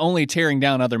for only tearing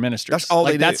down other ministries. That's all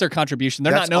they do. That's their contribution.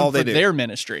 They're not known for their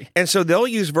ministry. And so they'll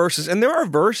use verses, and there are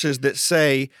verses that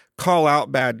say, call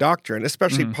out bad doctrine,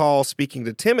 especially Paul speaking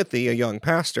to Timothy, a young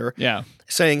pastor,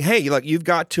 saying, hey, like you've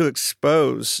got to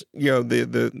expose,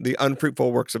 the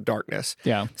unfruitful works of darkness.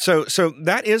 Yeah. So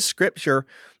that is scripture,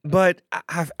 but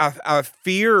I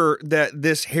fear that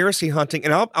this heresy hunting,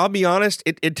 and I'll be honest,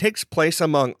 it takes place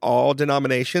among all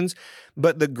denominations,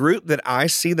 but the group that I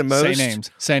see the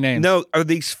most... Say names. No, are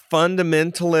these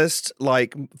fundamentalists,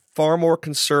 like far more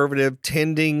conservative,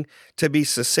 tending to be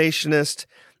cessationist,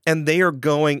 and they are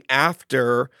going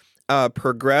after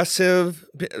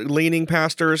progressive-leaning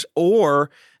pastors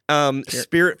or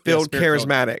spirit-filled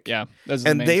charismatic. Yeah,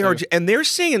 and they're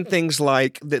saying things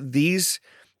like that these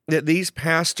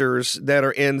pastors that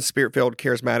are in spirit-filled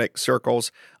charismatic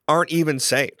circles aren't even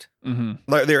saved.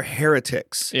 Like they're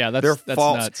heretics. Yeah, they're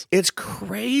false. Nuts. It's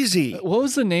crazy. What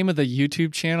was the name of the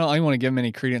YouTube channel? I don't want to give him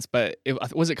any credence, but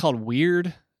was it called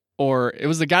Weird? Or it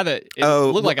was the guy that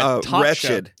looked like a talk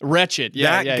Wretched. Show. Wretched.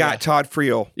 Yeah, That Todd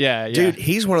Friel. Yeah. Dude,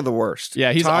 he's one of the worst.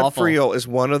 Yeah, he's Todd awful. Friel is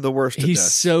one of the worst at He's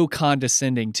this. so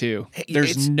condescending, too.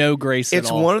 There's no grace at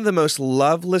all. It's one of the most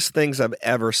loveless things I've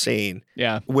ever seen.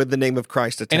 Yeah. With the name of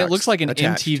Christ attached. And it looks like an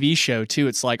MTV show, too.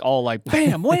 It's like all like,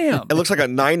 bam, wham. It looks like a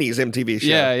 90s MTV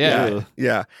show.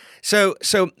 Yeah. So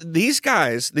these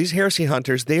guys, these heresy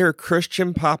hunters, they are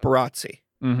Christian paparazzi.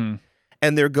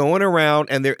 And they're going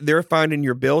around and they're finding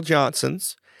your Bill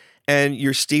Johnsons and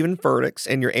your Stephen Furticks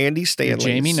and your Andy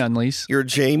Stanleys. Your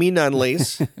Jamie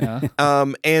Nunleys.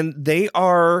 And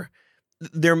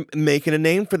they're making a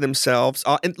name for themselves.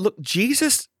 And look,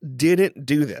 Jesus didn't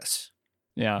do this.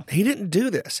 Yeah. He didn't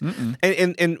do this.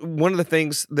 And one of the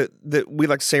things that we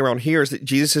like to say around here is that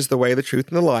Jesus is the way, the truth,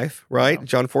 and the life, right? Wow.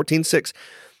 John 14:6.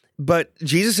 But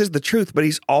Jesus is the truth, but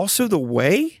he's also the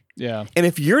way. Yeah. And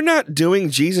if you're not doing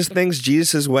Jesus things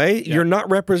Jesus' way, you're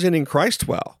not representing Christ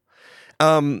well.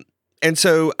 And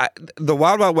so the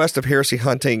wild, wild west of heresy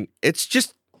hunting, it's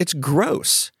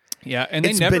gross. Yeah, and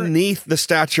it's beneath the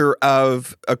stature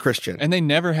of a Christian. And they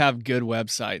never have good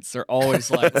websites. They're always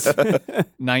like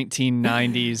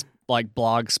 1990s, like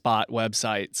blogspot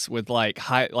websites with like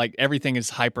everything is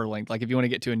hyperlinked. Like if you want to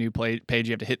get to a new page,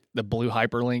 you have to hit the blue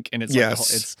hyperlink, and it's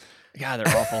they're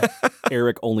awful.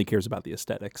 Eric only cares about the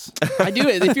aesthetics. I do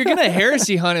it. If you're gonna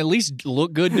heresy hunt, at least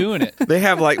look good doing it. They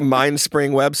have like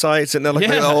Mindspring websites, and they're like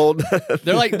the old.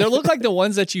 they look like the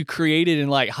ones that you created in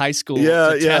like high school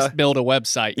to test build a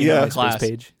website. You know, in class.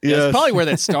 Page. Yeah, that's probably where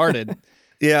that started.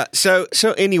 Yeah. So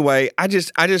anyway, I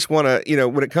just want to,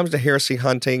 when it comes to heresy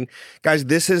hunting, guys,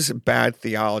 this is bad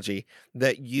theology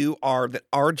that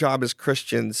our job as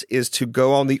Christians is to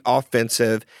go on the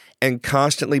offensive and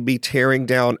constantly be tearing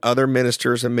down other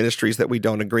ministers and ministries that we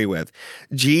don't agree with.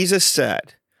 Jesus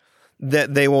said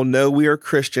that they will know we are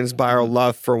Christians by our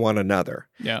love for one another.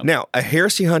 Yeah. Now, a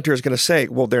heresy hunter is going to say,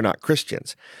 well, they're not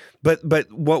Christians. But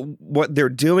what they're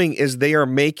doing is they are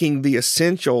making the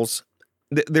essentials.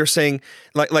 They're saying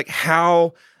like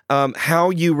how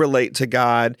you relate to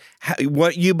God,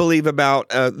 what you believe about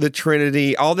the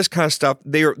Trinity, all this kind of stuff.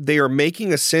 They are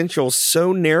making essentials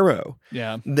so narrow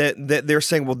that they're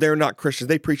saying, well, they're not Christians.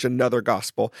 They preach another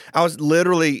gospel. I was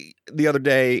literally the other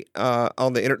day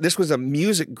on the internet. This was a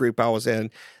music group I was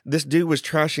in. This dude was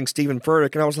trashing Stephen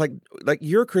Furtick, and I was like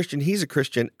you're a Christian, he's a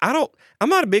Christian. I'm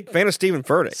not a big fan of Stephen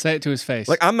Furtick. Say it to his face.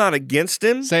 Like, I'm not against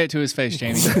him. Say it to his face,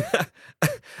 Jamie.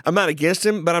 I'm not against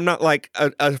him, but I'm not like a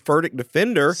Furtick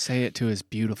defender. Say it to his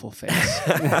beautiful face.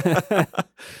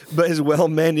 But his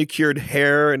well-manicured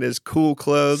hair and his cool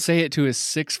clothes. Say it to his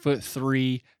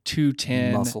 6'3",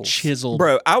 210 muscles. Chiseled.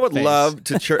 Bro, I would face. love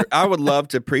to I would love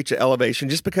to preach at Elevation,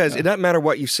 just because it doesn't matter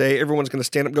what you say, everyone's going to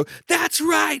stand up and go, "That's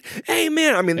right,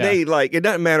 amen." I mean, it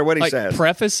doesn't matter what he says.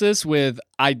 Preface this with,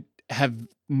 I have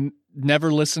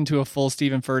never listened to a full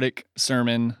Stephen Furtick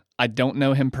sermon. I don't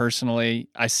know him personally.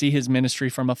 I see his ministry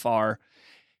from afar.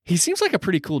 He seems like a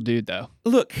pretty cool dude, though.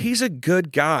 Look, he's a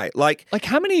good guy. Like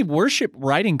how many worship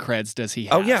writing creds does he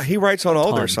have? Oh yeah, he writes on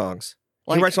all their songs.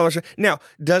 He writes on all their songs. Now,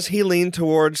 does he lean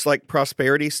towards like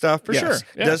prosperity stuff? For sure.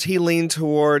 Yeah. Does he lean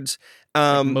towards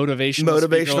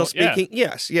motivational speaking?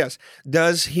 Yeah. Yes.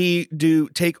 Does he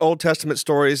take Old Testament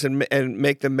stories and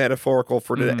make them metaphorical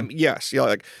for today? Yes.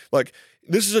 Yeah. Like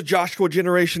this is a Joshua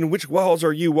generation. Which walls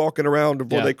are you walking around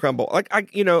before they crumble? Like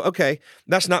okay,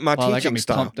 that's not my teaching that got me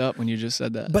style. Pumped up when you just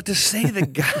said that. But to say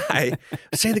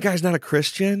the guy's not a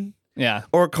Christian. Yeah.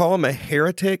 Or call him a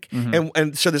heretic.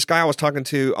 And so this guy I was talking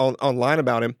to online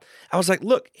about him, I was like,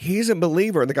 look, he's a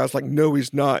believer. And the guy's like, no,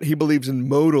 he's not. He believes in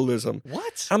modalism.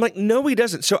 What? I'm like, no, he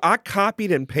doesn't. So I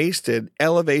copied and pasted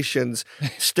Elevation's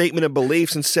statement of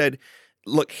beliefs and said,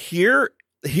 look, here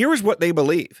is what they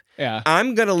believe. Yeah.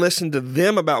 I'm going to listen to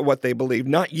them about what they believe,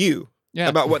 not you.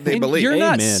 About what they believe. You're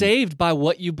not saved by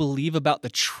what you believe about the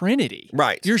Trinity.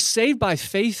 Right. You're saved by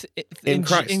faith in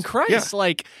Christ. Yeah.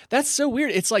 Like, that's so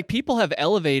weird. It's like people have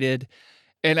elevated,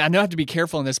 and I know I have to be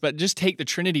careful in this, but just take the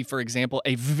Trinity, for example,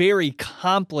 a very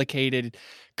complicated,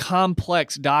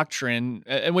 complex doctrine,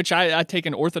 in which I take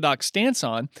an orthodox stance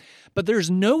on, but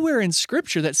there's nowhere in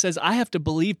Scripture that says I have to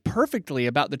believe perfectly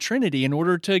about the Trinity in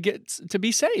order to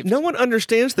be saved. No one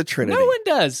understands the Trinity. No one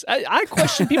does. I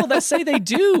question people that say they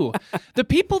do. The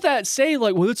people that say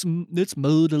like, well, it's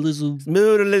modalism.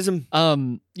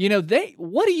 Modalism.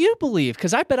 What do you believe?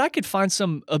 Because I bet I could find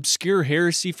some obscure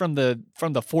heresy from the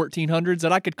 1400s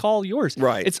that I could call yours.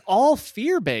 Right. It's all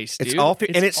fear-based, dude. It's all fear,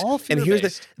 all fear-based. And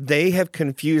here's they have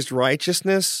confused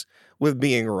righteousness with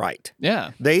being right.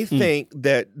 Yeah. They think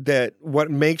that what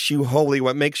makes you holy,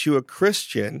 what makes you a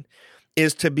Christian,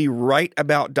 is to be right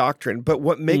about doctrine. But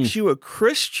what makes you a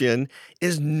Christian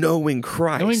is knowing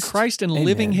Christ. Knowing Christ and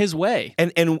living his way.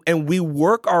 And we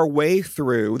work our way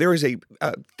through. There is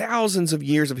thousands of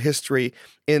years of history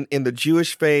in the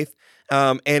Jewish faith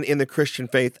and in the Christian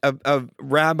faith of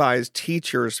rabbis,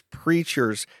 teachers,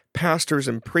 preachers, pastors,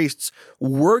 and priests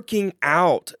working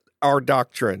out our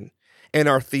doctrine and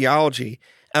our theology.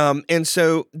 And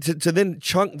so to then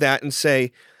chunk that and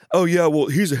say, oh yeah, well,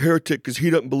 he's a heretic because he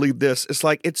doesn't believe this. It's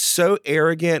like, it's so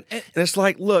arrogant. And it's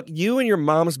like, look, you and your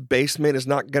mom's basement is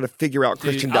not going to figure out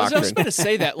Christian doctrine. I was just going to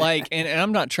say that, and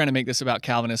I'm not trying to make this about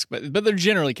Calvinists, but they're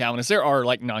generally Calvinists. There are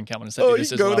like non-Calvinists that do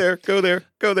this as well.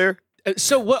 Go there.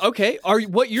 So what? Okay,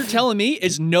 what you're telling me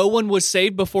is no one was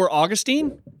saved before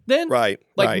Augustine? Then right.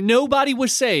 Nobody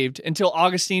was saved until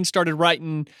Augustine started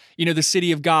writing, the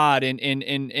City of God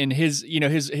and his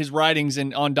his writings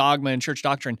on dogma and church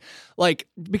doctrine,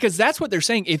 because that's what they're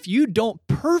saying. If you don't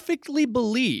perfectly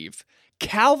believe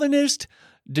Calvinist,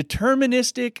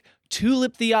 deterministic,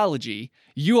 tulip theology,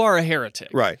 you are a heretic.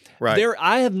 Right.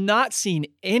 I have not seen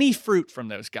any fruit from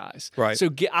those guys. Right. So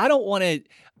I don't want to.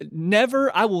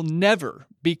 I will never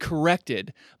be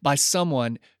corrected by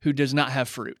someone who does not have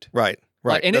fruit. Right.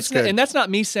 Right. And that's not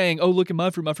me saying, oh, look at my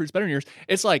fruit's better than yours.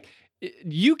 It's like,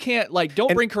 you can't,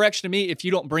 don't bring correction to me if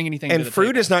you don't bring anything to the table. And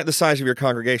fruit is not the size of your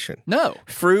congregation. No.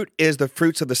 Fruit is the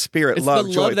fruits of the Spirit, it's love,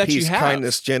 the joy, love peace,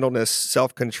 kindness, gentleness,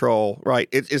 self-control, right?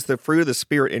 It's the fruit of the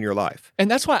Spirit in your life.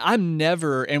 And that's why I'm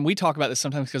never, and we talk about this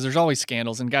sometimes because there's always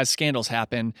scandals, and guys, scandals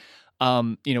happen,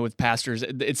 with pastors.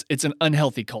 It's an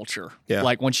unhealthy culture. Yeah.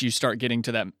 Like once you start getting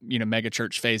to that, mega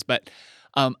church phase. But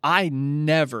I'm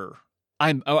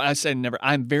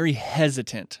very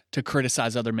hesitant to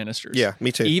criticize other ministers. Yeah,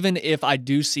 me too. Even if I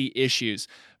do see issues.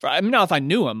 Now, if I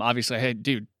knew them, obviously, hey,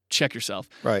 dude, check yourself.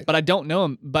 Right. But I don't know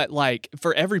them. But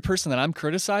for every person that I'm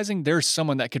criticizing, there's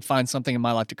someone that could find something in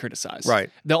my life to criticize. Right.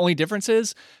 The only difference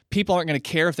is people aren't going to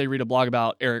care if they read a blog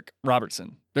about Eric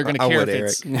Robertson. They're going to care if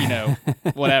it's,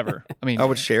 whatever. I mean, I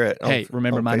would share it. Hey,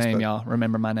 remember my name, y'all.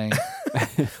 Remember my name.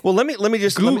 Well, let me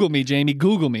just Google me, Jamie.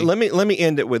 Google me. Let me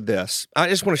end it with this. I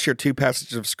just want to share two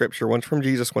passages of scripture. One's from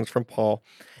Jesus, one's from Paul.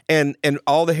 And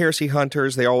all the heresy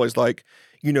hunters, they always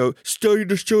study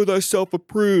to show thyself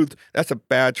approved. That's a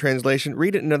bad translation.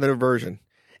 Read it in another version.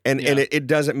 And it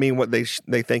doesn't mean what they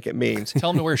think it means.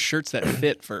 Tell them to wear shirts that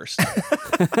fit first.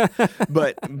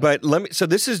 But so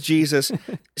this is Jesus.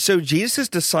 So Jesus'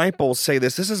 disciples say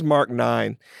this. This is Mark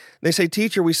 9. They say,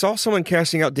 "Teacher, we saw someone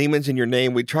casting out demons in your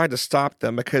name. We tried to stop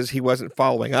them because he wasn't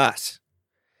following us."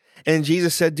 And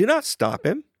Jesus said, "Do not stop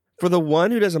him, for the one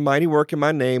who does a mighty work in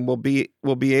my name will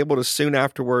not be able to soon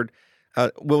afterward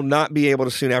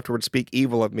speak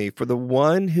evil of me. For the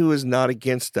one who is not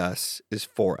against us is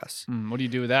for us." What do you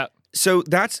do with that? So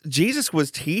that's Jesus was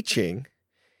teaching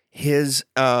his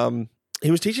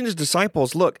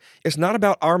disciples, look, it's not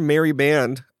about our merry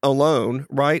band alone,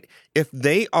 right? If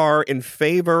they are in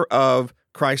favor of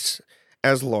Christ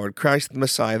as Lord, Christ the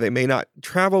Messiah, they may not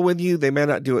travel with you, they may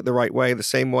not do it the right way, the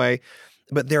same way,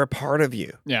 but they're a part of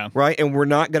you. Yeah. Right? And we're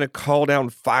not going to call down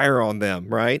fire on them,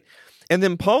 right? And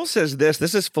then Paul says this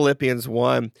is Philippians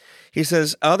 1. He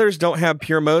says, "Others don't have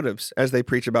pure motives as they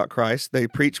preach about Christ. They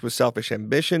preach with selfish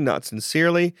ambition, not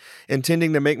sincerely,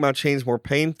 intending to make my chains more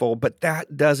painful, but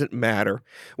that doesn't matter.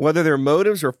 Whether their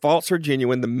motives are false or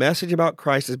genuine, the message about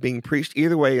Christ is being preached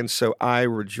either way, and so I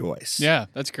rejoice." Yeah,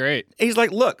 that's great. He's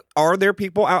like, look, are there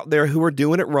people out there who are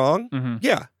doing it wrong? Mm-hmm.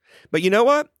 Yeah. But you know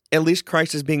what? At least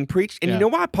Christ is being preached. And you know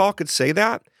why Paul could say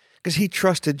that? Because he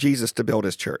trusted Jesus to build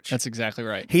his church. That's exactly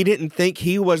right. He didn't think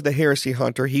he was the heresy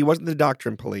hunter. He wasn't the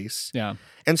doctrine police. Yeah.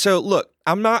 And so, look,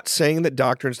 I'm not saying that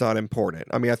doctrine's not important.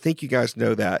 I mean, I think you guys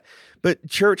know that. But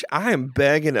church, I am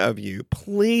begging of you,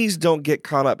 please don't get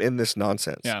caught up in this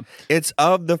nonsense. Yeah. It's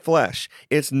of the flesh.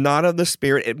 It's not of the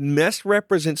Spirit. It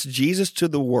misrepresents Jesus to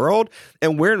the world,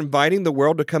 and we're inviting the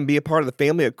world to come be a part of the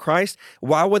family of Christ.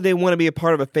 Why would they want to be a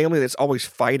part of a family that's always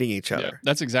fighting each other? Yeah,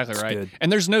 that's exactly right. Good.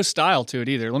 And there's no style to it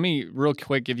either. Let me real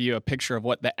quick give you a picture of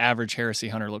what the average heresy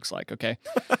hunter looks like, okay?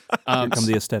 Here come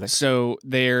the aesthetics. So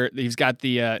he's got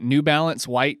the New Balance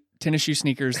white tennis shoe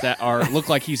sneakers that look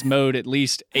like he's mowed at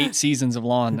least 8 seasons of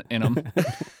lawn in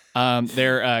them.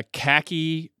 They're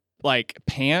khaki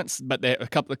pants, but they a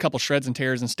couple shreds and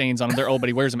tears and stains on them. They're old, but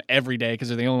he wears them every day because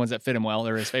they're the only ones that fit him well.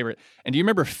 They're his favorite. And do you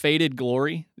remember Faded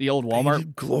Glory, the old Walmart?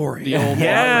 Faded Glory. The old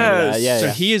yes. Walmart. So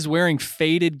he is wearing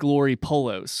Faded Glory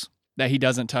polos that he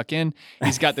doesn't tuck in.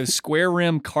 He's got those square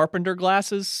rim carpenter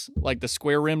glasses, like the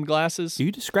square rimmed glasses. Are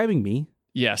you describing me?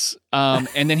 Yes. And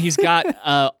then he's got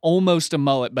almost a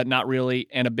mullet, but not really,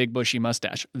 and a big bushy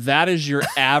mustache. That is your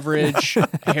average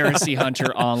heresy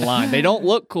hunter online. They don't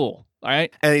look cool. All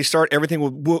right. And he start everything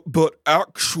with, but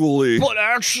actually,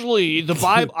 the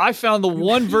Bible, I found the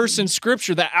one verse in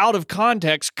Scripture that out of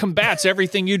context combats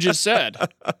everything you just said.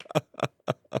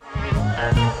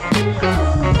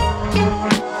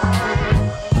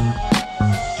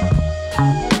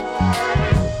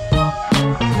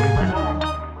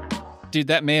 Dude,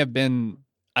 that may have been,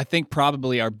 I think,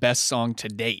 probably our best song to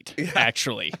date,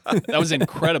 actually. That was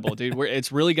incredible, dude.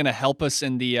 It's really going to help us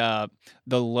in the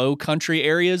low country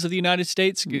areas of the United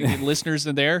States, get listeners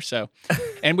in there. So,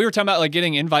 and we were talking about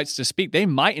getting invites to speak. They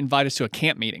might invite us to a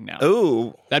camp meeting now.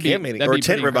 Ooh, camp meeting or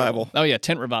tent revival. Oh yeah,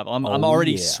 tent revival. I'm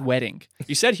already sweating.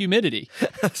 You said humidity.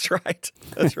 That's right.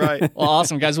 That's right. Well,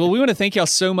 awesome, guys. Well, we want to thank y'all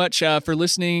so much for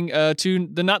listening to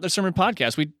the Not the Sermon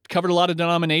podcast. We covered a lot of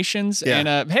denominations,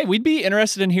 and hey, we'd be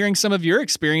interested in hearing some of your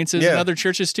experiences in other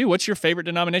churches too. What's your favorite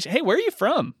denomination? Hey, where are you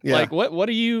from? Yeah. Where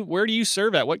do you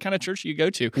serve at? What kind of church do you go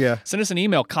to? Yeah. Send us an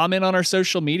email, comment on our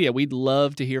social media. We'd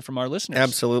love to hear from our listeners.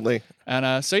 Absolutely.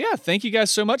 And so yeah, thank you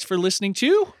guys so much for listening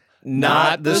to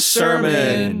Not the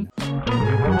Sermon.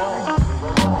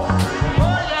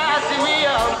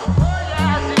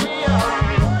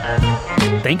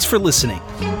 Thanks for listening.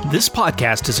 This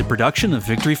podcast is a production of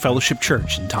Victory Fellowship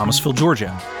Church in Thomasville,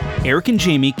 Georgia. Eric and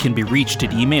Jamie can be reached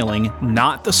at emailing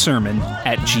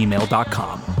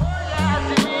notthesermon@gmail.com.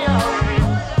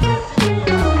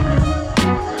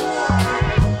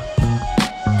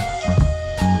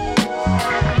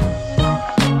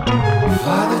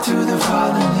 Father to the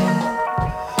fatherless,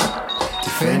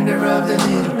 defender of the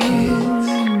little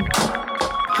kids,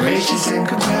 gracious and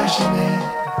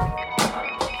compassionate,